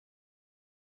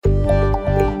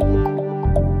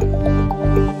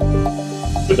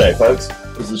G'day, folks.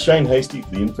 This is Shane Hastie for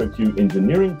the InfoQ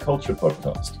Engineering Culture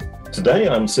Podcast. Today,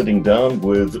 I'm sitting down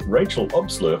with Rachel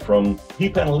Obstler from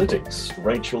Heap Analytics.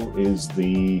 Rachel is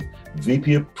the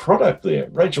VP of Product there.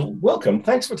 Rachel, welcome.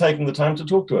 Thanks for taking the time to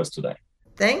talk to us today.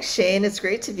 Thanks, Shane. It's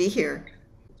great to be here.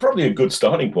 Probably a good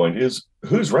starting point is,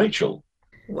 who's Rachel?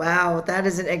 Wow, that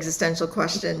is an existential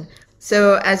question.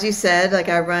 So, as you said,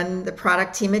 I run the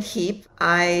product team at Heap.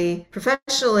 I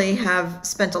professionally have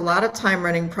spent a lot of time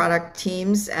running product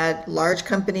teams at large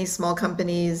companies, small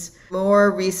companies.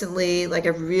 More recently,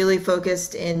 I've really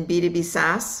focused in B2B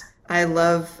SaaS. I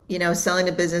love, selling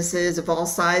to businesses of all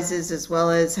sizes, as well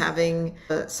as having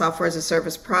a software as a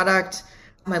service product.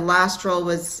 My last role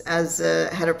was as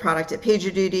a head of product at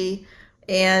PagerDuty.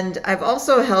 And I've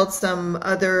also held some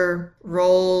other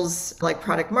roles like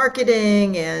product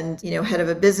marketing and, head of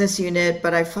a business unit,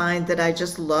 but I find that I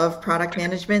just love product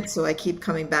management. So I keep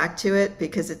coming back to it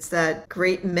because it's that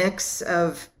great mix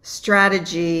of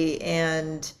strategy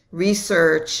and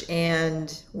research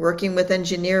and working with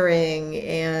engineering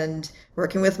and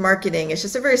working with marketing. It's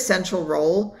just a very central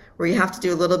role where you have to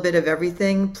do a little bit of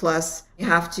everything. Plus you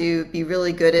have to be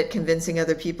really good at convincing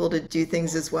other people to do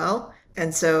things as well.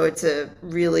 And so it's a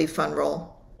really fun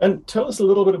role. And tell us a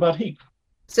little bit about Heap.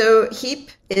 So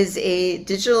Heap is a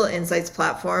digital insights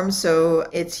platform. So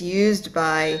it's used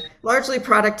by largely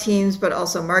product teams, but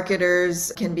also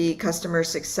marketers, can be customer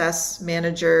success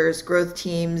managers, growth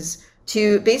teams,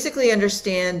 to basically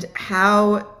understand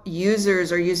how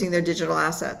users are using their digital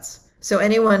assets. So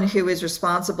anyone who is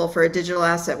responsible for a digital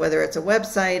asset, whether it's a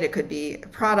website, it could be a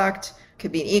product,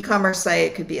 could be an e-commerce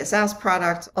site, could be a SaaS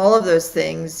product, all of those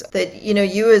things that,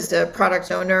 you as a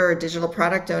product owner or digital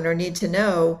product owner need to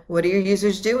know, what are your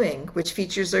users doing? Which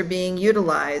features are being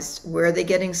utilized? Where are they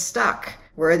getting stuck?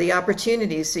 Where are the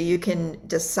opportunities? So you can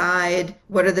decide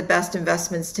what are the best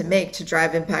investments to make to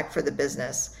drive impact for the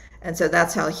business. And so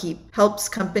that's how Heap helps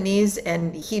companies.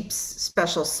 And Heap's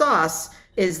special sauce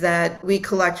is that we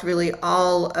collect really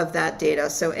all of that data.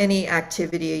 So any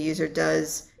activity a user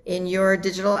does in your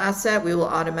digital asset, we will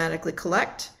automatically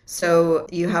collect. So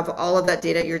you have all of that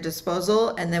data at your disposal.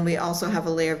 And then we also have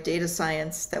a layer of data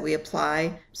science that we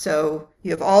apply. So you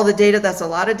have all the data, that's a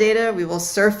lot of data. We will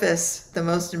surface the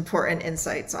most important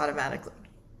insights automatically.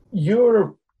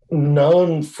 You're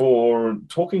known for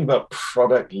talking about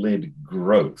product-led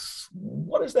growth.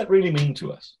 What does that really mean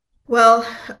to us? Well,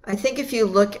 I think if you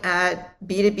look at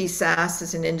B2B SaaS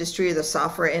as an industry, the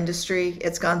software industry,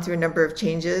 it's gone through a number of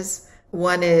changes.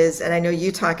 One is, and I know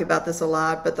you talk about this a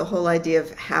lot, but the whole idea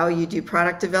of how you do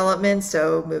product development,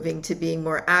 so moving to being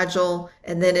more agile.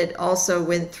 And then it also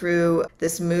went through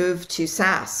this move to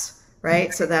SaaS,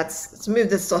 right? So it's a move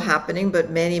that's still happening, but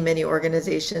many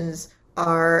organizations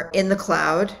are in the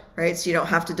cloud, right? So you don't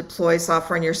have to deploy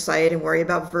software on your site and worry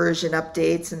about version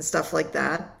updates and stuff like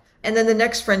that. And then the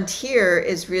next frontier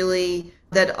is really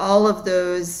that all of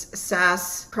those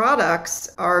SaaS products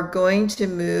are going to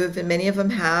move, and many of them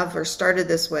have or started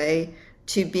this way,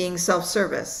 to being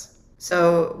self-service.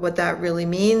 So what that really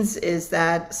means is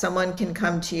that someone can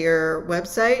come to your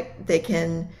website, they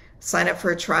can sign up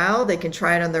for a trial, they can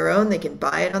try it on their own, they can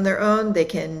buy it on their own, they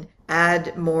can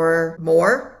add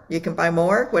more, you can buy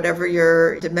more, whatever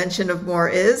your dimension of more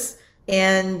is.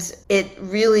 And it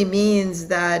really means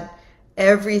that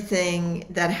everything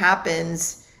that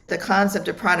happens, the concept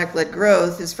of product-led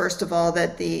growth is, first of all,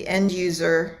 that the end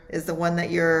user is the one that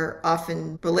you're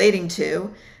often relating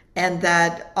to, and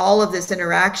that all of this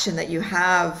interaction that you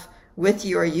have with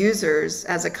your users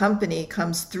as a company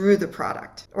comes through the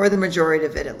product, or the majority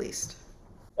of it at least.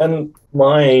 And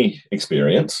my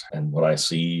experience and what I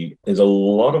see is a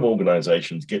lot of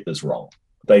organizations get this wrong.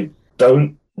 They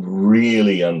don't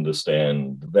really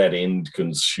understand that end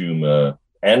consumer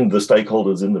and the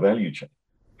stakeholders in the value chain.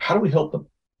 How do we help them?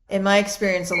 In my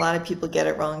experience, a lot of people get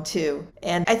it wrong too.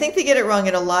 And I think they get it wrong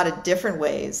in a lot of different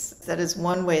ways. That is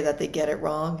one way that they get it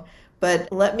wrong.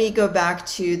 But let me go back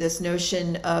to this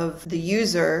notion of the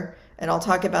user, and I'll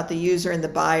talk about the user and the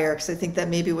buyer, because I think that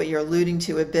may be what you're alluding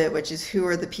to a bit, which is who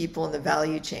are the people in the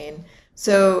value chain.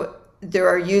 So there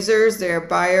are users, there are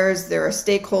buyers, there are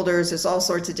stakeholders, there's all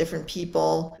sorts of different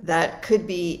people that could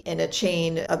be in a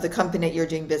chain of the company that you're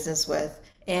doing business with.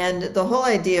 And the whole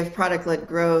idea of product-led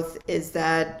growth is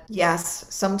that, yes,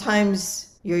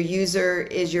 sometimes your user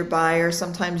is your buyer,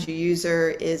 sometimes your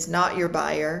user is not your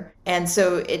buyer. And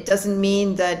so it doesn't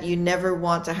mean that you never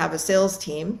want to have a sales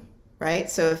team,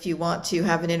 right? So if you want to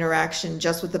have an interaction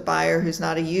just with the buyer who's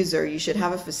not a user, you should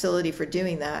have a facility for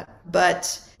doing that.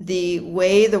 But the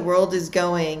way the world is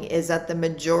going is that the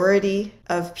majority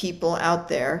of people out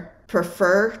there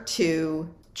prefer to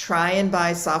try and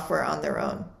buy software on their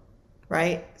own.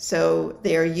 right? So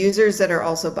they are users that are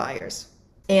also buyers.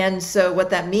 And so what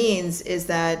that means is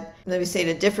that, let me say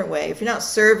it a different way. If you're not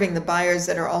serving the buyers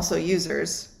that are also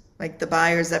users, like the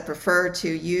buyers that prefer to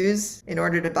use in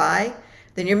order to buy,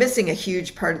 then you're missing a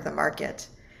huge part of the market.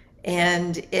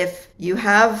 And if you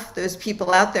have those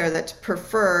people out there that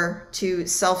prefer to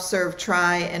self-serve,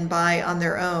 try and buy on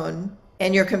their own,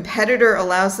 and your competitor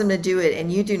allows them to do it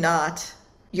and you do not,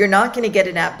 you're not going to get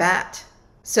an at bat.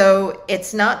 So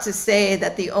it's not to say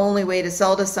that the only way to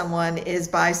sell to someone is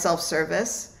by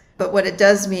self-service, but what it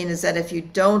does mean is that if you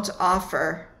don't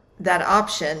offer that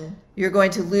option, you're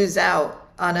going to lose out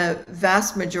on a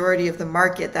vast majority of the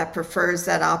market that prefers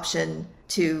that option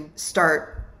to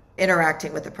start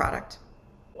interacting with the product.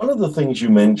 One of the things you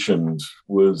mentioned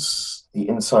was the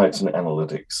insights and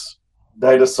analytics.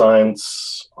 Data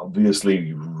science,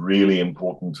 obviously really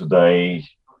important today,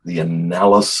 the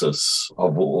analysis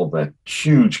of all that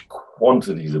huge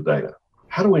quantities of data.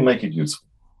 How do we make it useful?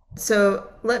 So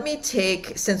let me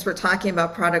take, since we're talking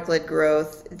about product-led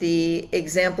growth, the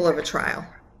example of a trial,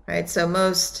 right? So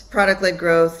most product-led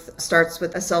growth starts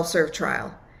with a self-serve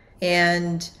trial.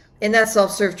 And in that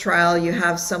self-serve trial, you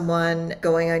have someone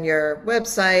going on your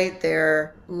website,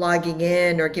 they're logging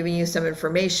in or giving you some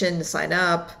information to sign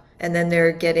up, and then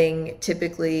they're getting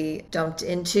typically dumped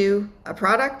into a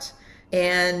product.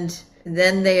 And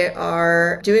then they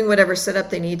are doing whatever setup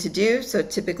they need to do, so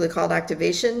typically called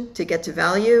activation, to get to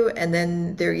value. And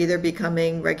then they're either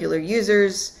becoming regular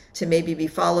users to maybe be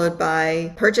followed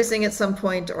by purchasing at some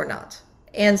point or not.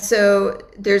 And so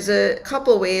there's a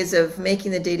couple ways of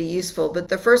making the data useful, but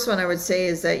the first one I would say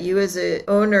is that you as an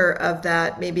owner of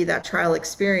that, maybe that trial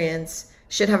experience,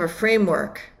 should have a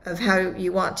framework of how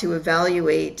you want to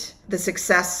evaluate the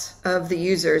success of the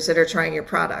users that are trying your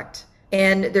product.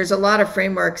 And there's a lot of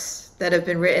frameworks that have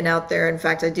been written out there. In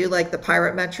fact, I do like the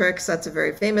Pirate Metrics. That's a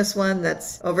very famous one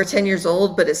that's over 10 years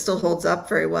old, but it still holds up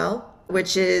very well,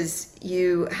 which is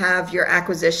you have your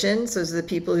acquisitions. Those are the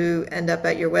people who end up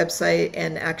at your website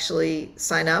and actually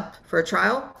sign up for a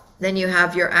trial. Then you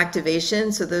have your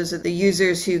activation. So those are the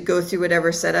users who go through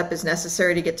whatever setup is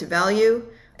necessary to get to value.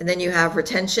 And then you have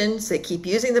retention. So they keep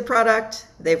using the product.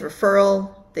 They have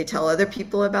referral. They tell other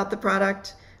people about the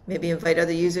product, maybe invite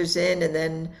other users in, and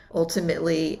then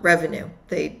ultimately revenue.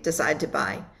 They decide to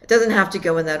buy. It doesn't have to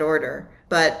go in that order,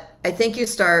 but I think you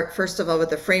start, first of all,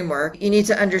 with a framework. You need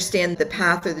to understand the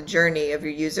path or the journey of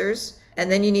your users,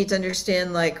 and then you need to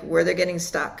understand like where they're getting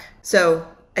stuck. So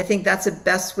I think that's the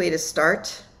best way to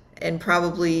start. And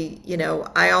probably,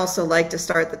 I also like to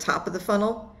start at the top of the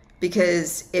funnel,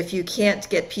 because if you can't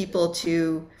get people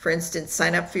to, for instance,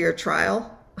 sign up for your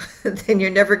trial, then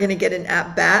you're never going to get an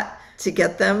at bat to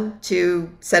get them to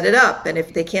set it up. And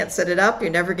if they can't set it up, you're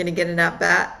never going to get an at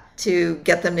bat to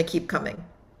get them to keep coming.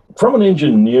 From an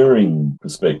engineering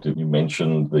perspective, you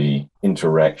mentioned the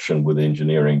interaction with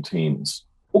engineering teams.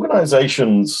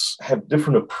 Organizations have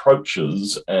different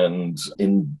approaches and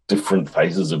in different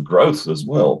phases of growth as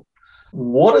well.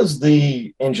 What does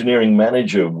the engineering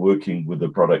manager working with the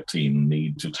product team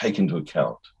need to take into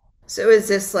account? So is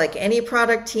this like any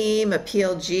product team, a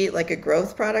PLG, like a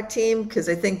growth product team? Because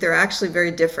I think they're actually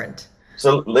very different.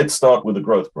 So let's start with the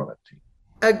growth product team.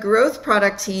 A growth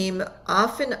product team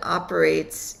often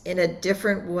operates in a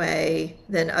different way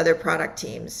than other product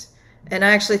teams. And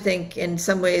I actually think in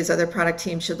some ways other product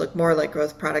teams should look more like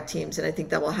growth product teams, and I think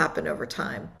that will happen over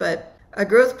time. But a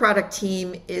growth product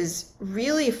team is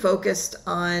really focused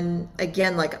on,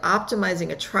 again, like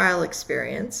optimizing a trial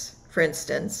experience, for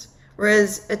instance.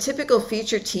 Whereas a typical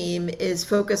feature team is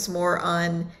focused more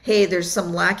on, hey, there's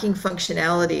some lacking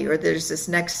functionality, or there's this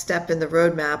next step in the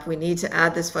roadmap. We need to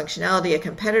add this functionality a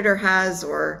competitor has,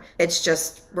 or it's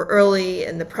just we're early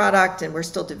in the product and we're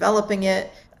still developing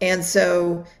it. And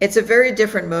so it's a very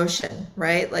different motion,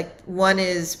 right? Like one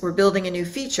is we're building a new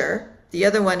feature. The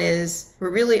other one is we're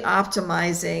really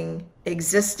optimizing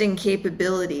existing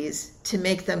capabilities to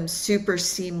make them super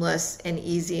seamless and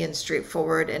easy and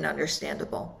straightforward and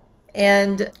understandable.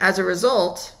 And as a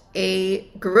result, a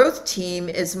growth team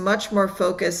is much more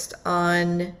focused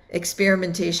on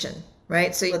experimentation,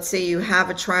 right? So let's say you have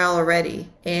a trial already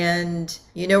and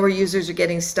you know where users are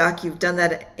getting stuck. You've done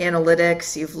that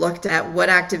analytics. You've looked at what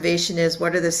activation is,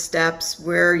 what are the steps,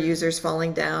 where are users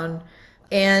falling down.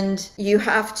 And you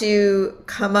have to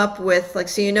come up with, like,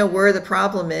 so you know where the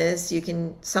problem is. You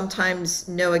can sometimes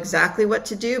know exactly what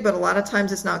to do, but a lot of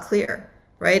times it's not clear.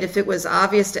 Right? If it was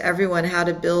obvious to everyone how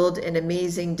to build an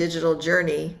amazing digital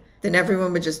journey, then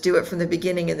everyone would just do it from the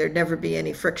beginning and there'd never be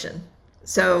any friction.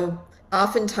 So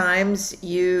oftentimes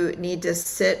you need to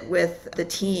sit with the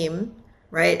team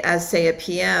right, as say a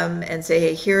PM and say,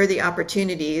 hey, here are the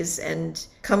opportunities and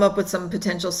come up with some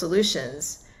potential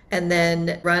solutions and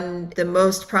then run the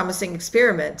most promising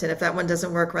experiment. And if that one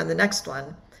doesn't work, run the next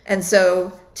one. And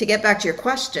so to get back to your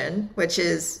question, which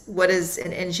is what does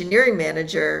an engineering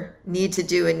manager need to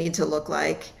do and need to look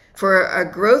like? For a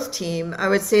growth team, I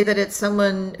would say that it's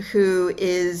someone who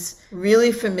is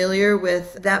really familiar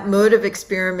with that mode of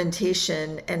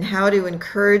experimentation and how to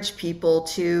encourage people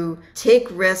to take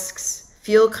risks,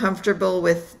 feel comfortable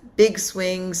with big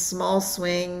swings, small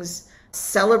swings,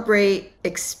 celebrate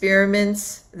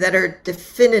experiments that are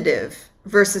definitive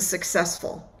versus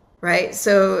successful, right?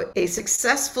 So a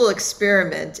successful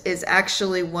experiment is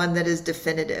actually one that is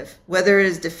definitive. Whether it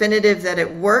is definitive that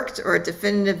it worked or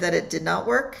definitive that it did not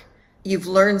work, you've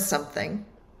learned something.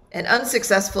 An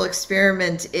unsuccessful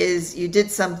experiment is you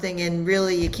did something and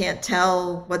really you can't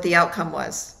tell what the outcome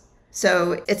was.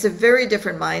 So it's a very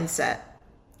different mindset.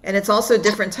 And it's also a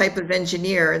different type of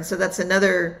engineer. And so that's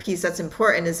another piece that's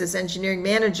important is this engineering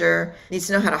manager needs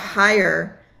to know how to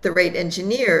hire the right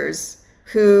engineers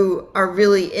who are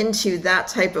really into that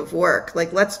type of work.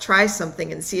 Like, let's try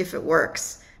something and see if it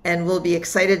works. And we'll be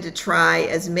excited to try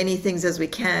as many things as we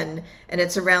can. And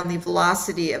it's around the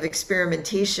velocity of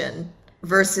experimentation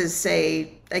versus,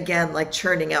 say, again, like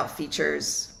churning out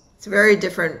features. It's a very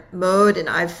different mode. And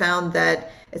I've found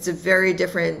that it's a very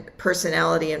different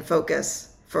personality and focus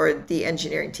for the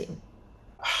engineering team.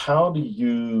 How do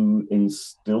you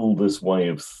instill this way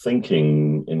of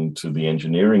thinking into the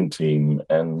engineering team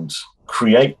and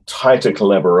create tighter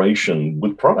collaboration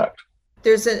with product?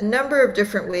 There's a number of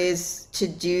different ways to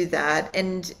do that.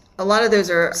 And a lot of those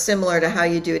are similar to how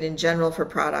you do it in general for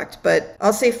product. But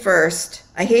I'll say first,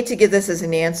 I hate to give this as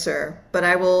an answer, but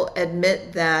I will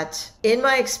admit that in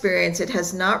my experience, it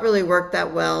has not really worked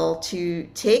that well to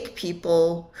take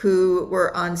people who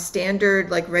were on standard,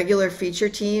 like regular feature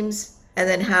teams, and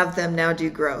then have them now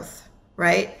do growth,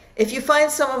 right? If you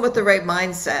find someone with the right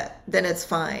mindset, then it's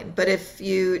fine. But if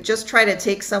you just try to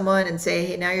take someone and say,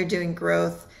 hey, now you're doing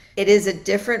growth, it is a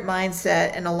different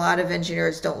mindset, and a lot of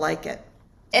engineers don't like it.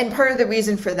 And part of the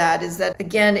reason for that is that,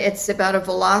 again, it's about a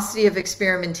velocity of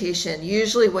experimentation.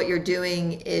 Usually what you're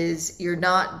doing is you're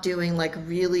not doing like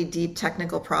really deep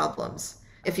technical problems.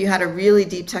 If you had a really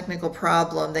deep technical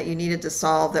problem that you needed to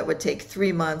solve that would take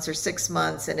 3 months or 6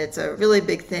 months and it's a really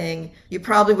big thing, you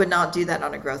probably would not do that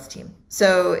on a growth team.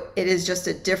 So it is just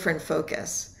a different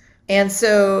focus. And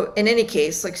so in any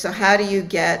case, like, so how do you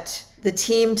get the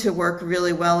team to work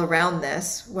really well around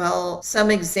this? Well, some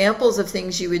examples of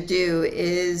things you would do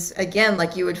is, again,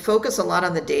 like you would focus a lot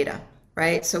on the data,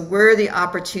 right? So where are the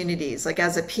opportunities? Like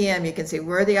as a PM, you can say,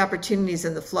 where are the opportunities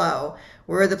in the flow?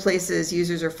 Where are the places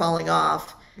users are falling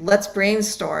off? Let's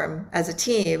brainstorm as a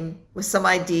team with some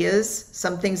ideas,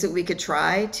 some things that we could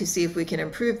try to see if we can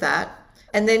improve that.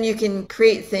 And then you can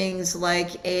create things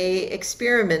like a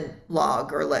experiment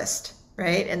log or list,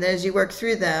 right? And then as you work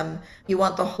through them, you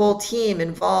want the whole team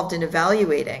involved in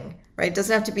evaluating, right? It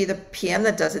doesn't have to be the PM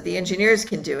that does it. The engineers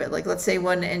can do it. Like, let's say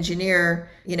one engineer,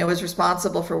 is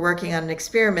responsible for working on an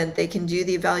experiment. They can do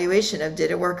the evaluation of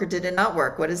did it work or did it not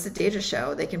work? What does the data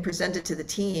show? They can present it to the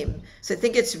team. So I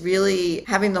think it's really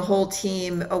having the whole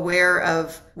team aware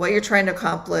of what you're trying to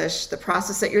accomplish, the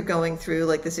process that you're going through,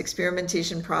 like this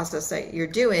experimentation process that you're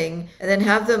doing, and then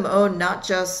have them own not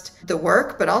just the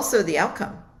work, but also the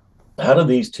outcome. How do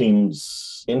these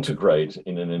teams integrate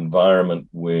in an environment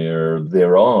where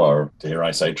there are, dare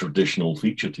I say, traditional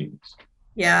feature teams?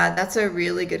 Yeah, that's a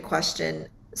really good question.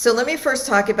 So let me first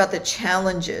talk about the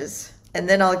challenges, and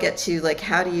then I'll get to like,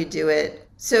 how do you do it?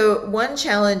 So one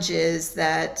challenge is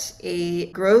that a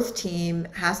growth team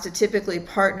has to typically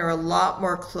partner a lot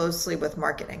more closely with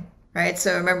marketing, right?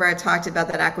 So remember I talked about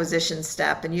that acquisition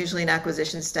step, and usually an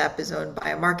acquisition step is owned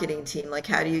by a marketing team. Like,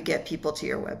 how do you get people to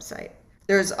your website?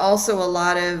 There's also a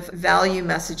lot of value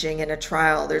messaging in a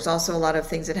trial. There's also a lot of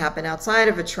things that happen outside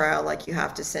of a trial, like you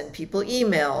have to send people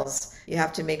emails. You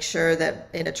have to make sure that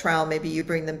in a trial, maybe you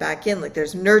bring them back in. Like,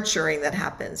 there's nurturing that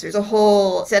happens. There's a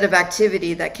whole set of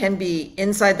activity that can be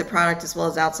inside the product as well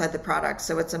as outside the product.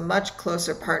 So it's a much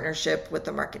closer partnership with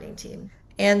the marketing team.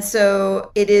 And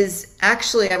so it is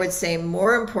actually, I would say,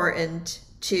 more important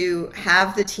to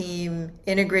have the team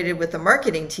integrated with the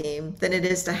marketing team than it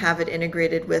is to have it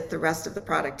integrated with the rest of the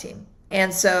product team.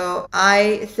 And so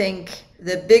I think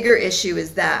the bigger issue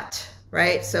is that,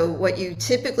 right? So what you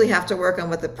typically have to work on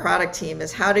with the product team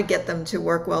is how to get them to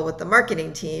work well with the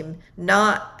marketing team,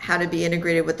 not how to be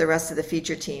integrated with the rest of the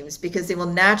feature teams, because they will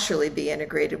naturally be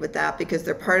integrated with that because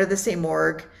they're part of the same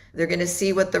org. They're going to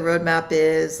see what the roadmap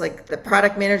is. Like the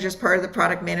product manager is part of the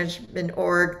product management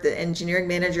org, the engineering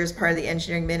manager is part of the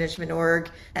engineering management org.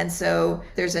 And so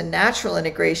there's a natural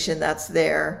integration that's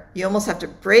there. You almost have to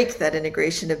break that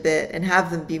integration a bit and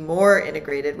have them be more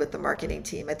integrated with the marketing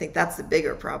team. I think that's the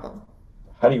bigger problem.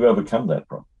 How do you overcome that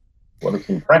problem? What are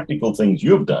some practical things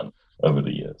you've done over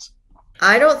the years?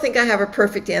 I don't think I have a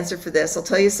perfect answer for this. I'll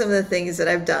tell you some of the things that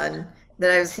I've done that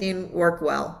I've seen work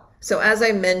well. So as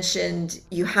I mentioned,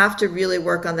 you have to really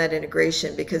work on that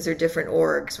integration because they're different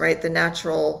orgs, right? The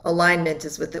natural alignment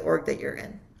is with the org that you're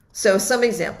in. So some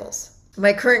examples.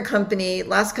 My current company,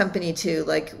 last company too,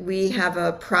 like we have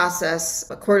a process,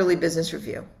 a quarterly business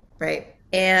review, right?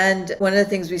 And one of the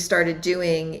things we started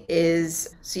doing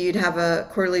is, so you'd have a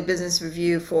quarterly business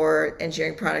review for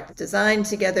engineering product design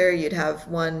together. You'd have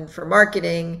one for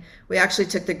marketing. We actually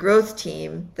took the growth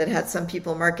team that had some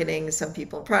people in marketing, some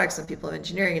people in product, some people in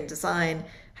engineering and design,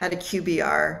 had a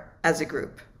QBR as a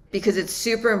group. Because it's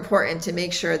super important to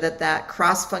make sure that that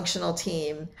cross-functional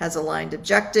team has aligned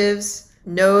objectives,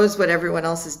 knows what everyone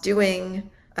else is doing,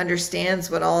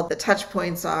 understands what all the touch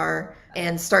points are,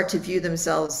 and start to view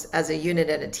themselves as a unit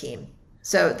and a team.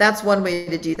 So that's one way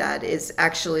to do that, is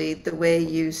actually the way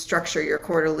you structure your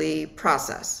quarterly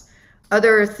process.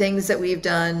 Other things that we've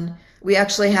done, we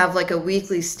actually have like a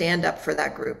weekly stand-up for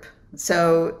that group.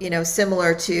 So,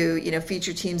 similar to,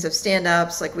 feature teams of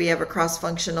stand-ups, like we have a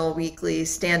cross-functional weekly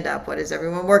stand-up. What is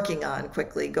everyone working on?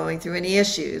 Quickly going through any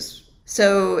issues.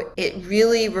 So it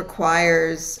really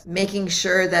requires making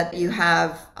sure that you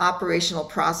have operational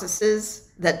processes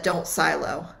that don't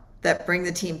silo, that bring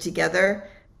the team together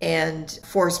and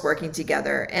force working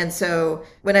together. And so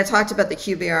when I talked about the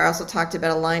QBR, I also talked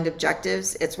about aligned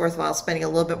objectives. It's worthwhile spending a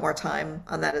little bit more time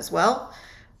on that as well,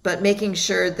 but making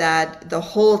sure that the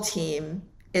whole team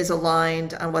is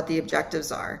aligned on what the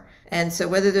objectives are. And so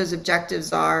whether those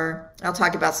objectives are, I'll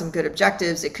talk about some good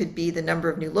objectives. It could be the number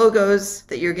of new logos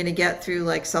that you're going to get through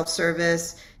like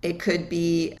self-service. It could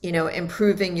be,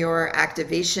 improving your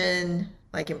activation,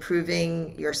 like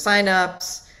improving your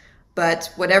signups.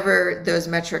 But whatever those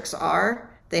metrics are,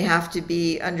 they have to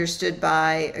be understood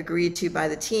by, agreed to by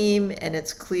the team. And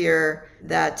it's clear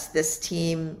that this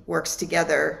team works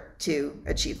together to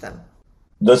achieve them.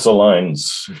 This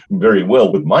aligns very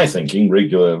well with my thinking.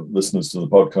 Regular listeners to the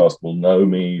podcast will know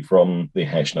me from the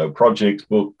HashNo Project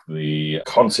book, the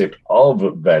concept of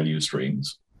value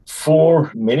streams.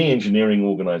 For many engineering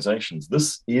organizations,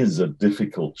 this is a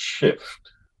difficult shift.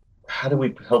 How do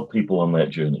we help people on that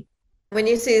journey? When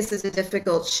you say this is a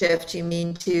difficult shift, you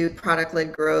mean to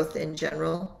product-led growth in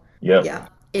general? Yeah. Yeah.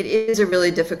 It is a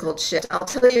really difficult shift. I'll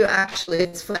tell you, actually,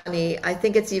 it's funny. I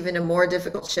think it's even a more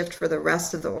difficult shift for the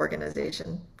rest of the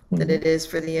organization than it is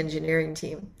for the engineering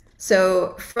team.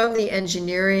 So from the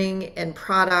engineering and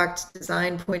product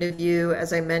design point of view,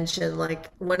 as I mentioned,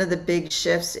 like one of the big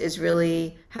shifts is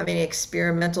really having an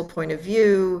experimental point of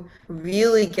view,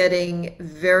 really getting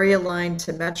very aligned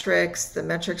to metrics, the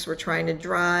metrics we're trying to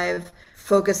drive,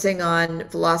 focusing on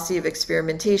velocity of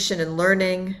experimentation and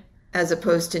learning, as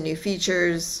opposed to new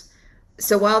features.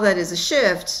 So while that is a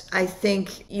shift, I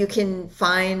think you can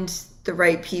find the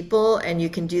right people and you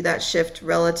can do that shift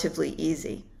relatively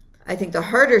easy. I think the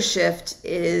harder shift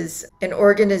is an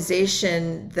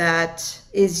organization that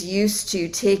is used to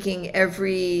taking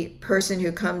every person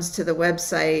who comes to the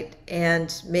website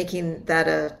and making that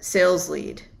a sales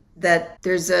lead. That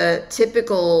there's a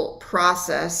typical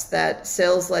process that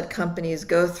sales-led companies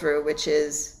go through, which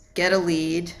is get a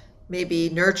lead, maybe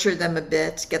nurture them a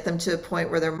bit, get them to a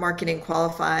point where they're marketing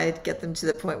qualified, get them to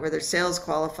the point where they're sales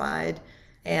qualified,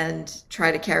 and try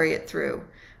to carry it through.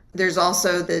 There's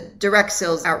also the direct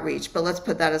sales outreach, but let's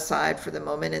put that aside for the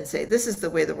moment and say this is the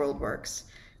way the world works.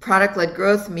 Product-led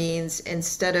growth means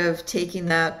instead of taking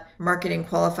that marketing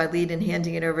qualified lead and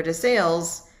handing it over to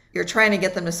sales, you're trying to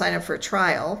get them to sign up for a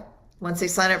trial. Once they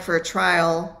sign up for a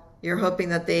trial, you're hoping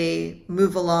that they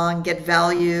move along, get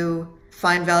value,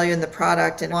 find value in the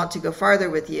product and want to go farther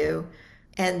with you.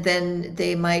 And then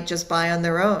they might just buy on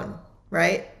their own,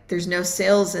 right? There's no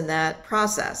sales in that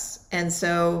process. And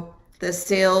so the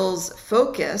sales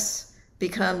focus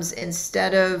becomes,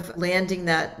 instead of landing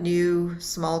that new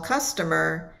small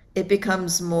customer, it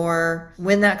becomes more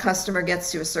when that customer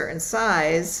gets to a certain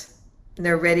size,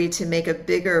 they're ready to make a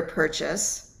bigger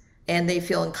purchase and they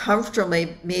feel uncomfortable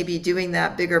maybe doing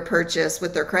that bigger purchase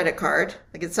with their credit card.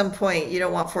 Like at some point, you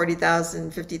don't want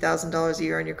 $40,000, $50,000 a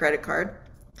year on your credit card.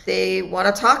 They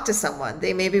want to talk to someone.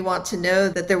 They maybe want to know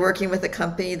that they're working with a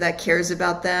company that cares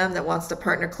about them, that wants to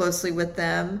partner closely with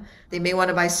them. They may want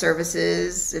to buy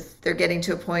services if they're getting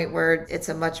to a point where it's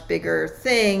a much bigger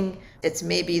thing. It's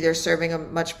maybe they're serving a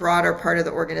much broader part of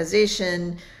the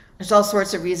organization. There's all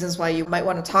sorts of reasons why you might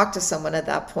want to talk to someone at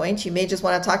that point. You may just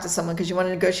want to talk to someone because you want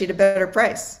to negotiate a better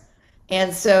price.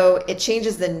 And so it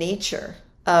changes the nature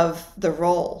of the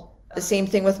role. The same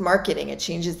thing with marketing. It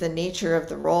changes the nature of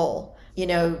the role.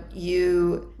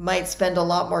 You might spend a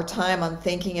lot more time on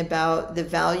thinking about the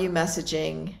value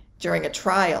messaging during a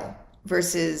trial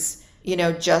versus,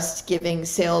 just giving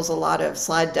sales a lot of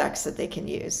slide decks that they can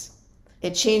use.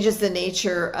 It changes the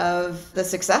nature of the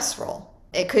success role.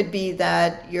 It could be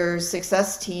that your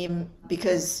success team,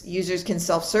 because users can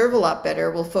self-serve a lot better,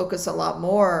 will focus a lot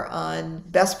more on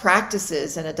best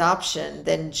practices and adoption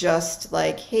than just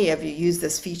like, hey, have you used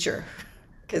this feature?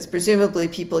 Because presumably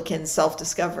people can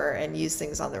self-discover and use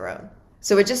things on their own.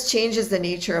 So it just changes the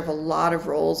nature of a lot of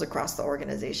roles across the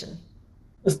organization.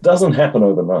 This doesn't happen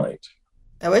overnight.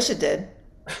 I wish it did.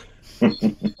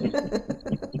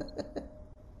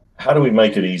 How do we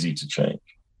make it easy to change?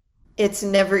 It's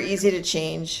never easy to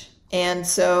change. And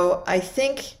so I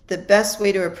think the best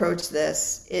way to approach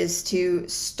this is to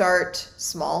start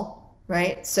small,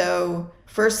 right? So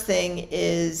first thing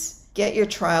is get your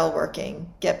trial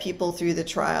working, get people through the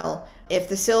trial. If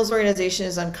the sales organization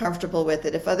is uncomfortable with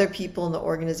it, if other people in the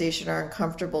organization are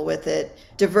uncomfortable with it,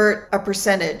 divert a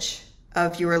percentage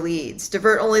of your leads.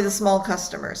 Divert only the small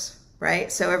customers,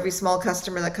 right? So every small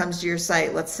customer that comes to your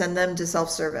site, let's send them to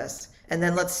self-service. And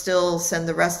then let's still send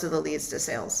the rest of the leads to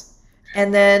sales.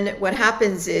 And then what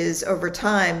happens is over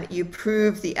time, you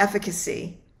prove the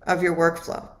efficacy of your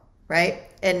workflow, right?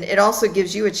 And it also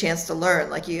gives you a chance to learn.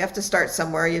 Like you have to start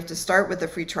somewhere. You have to start with a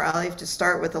free trial. You have to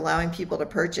start with allowing people to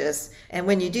purchase. And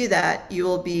when you do that, you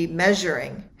will be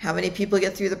measuring how many people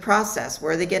get through the process.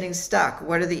 Where are they getting stuck?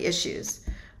 What are the issues?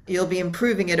 You'll be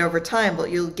improving it over time, but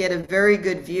you'll get a very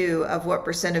good view of what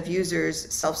 % of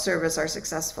users self-service are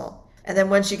successful. And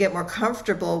then once you get more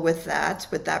comfortable with that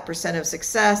 % of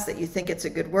success, that you think it's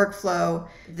a good workflow,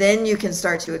 then you can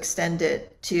start to extend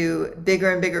it to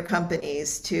bigger and bigger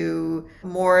companies, to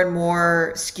more and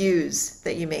more SKUs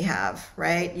that you may have,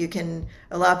 right? You can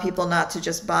allow people not to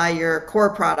just buy your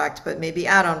core product, but maybe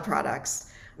add-on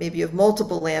products. Maybe you have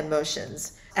multiple land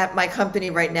motions. At my company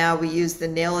right now, we use the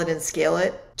nail it and scale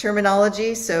it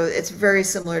terminology. So it's very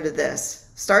similar to this.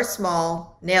 Start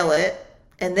small, nail it,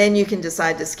 and then you can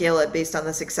decide to scale it based on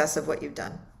the success of what you've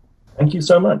done. Thank you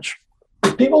so much.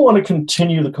 If people want to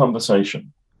continue the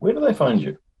conversation, where do they find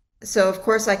you? So of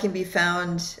course I can be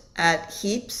found at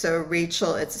Heap. So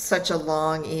Rachel, it's such a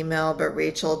long email, but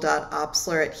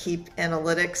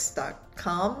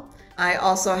rachel.opsler@heapanalytics.com. I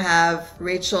also have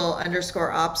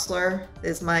Rachel_Opsler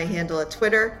is my handle at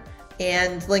Twitter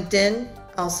and LinkedIn.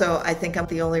 Also, I think I'm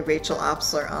the only Rachel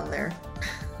Opsler on there.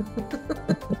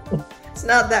 It's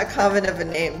not that common of a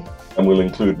name. And we'll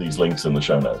include these links in the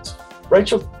show notes.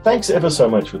 Rachel, thanks ever so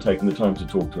much for taking the time to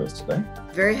talk to us today.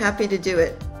 Very happy to do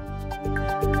it.